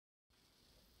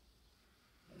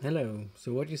Hello,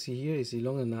 so what you see here is the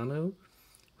LonganNano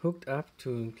hooked up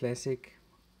to a classic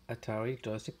Atari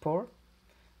joystick port,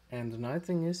 and the nice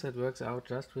thing is that it works out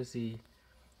just with the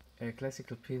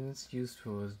classical pins used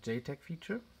for the JTAG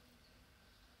feature,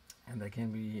 and they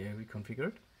can be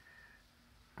reconfigured,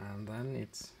 and then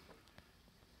it's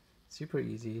super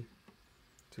easy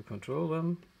to control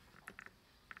them.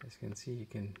 As you can see, you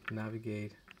can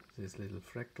navigate this little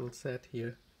fractal set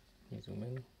here. You zoom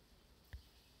in.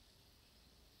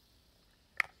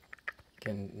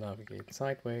 You can navigate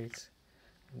sideways,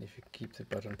 and if you keep the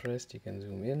button pressed, you can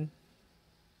zoom in.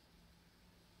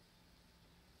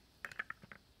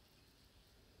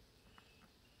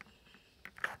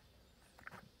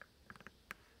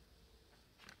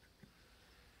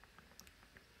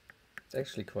 It's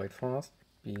actually quite fast,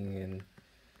 being in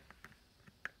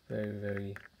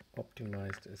very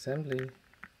optimized assembly,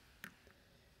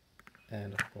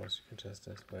 and of course you can just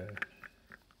as well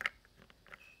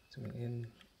zooming in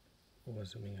or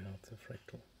zooming out the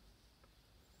fractal.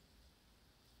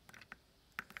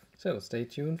 So stay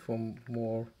tuned for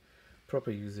more proper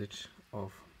usage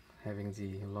of having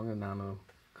the LonganNano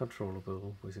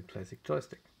controllable with a classic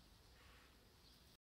joystick.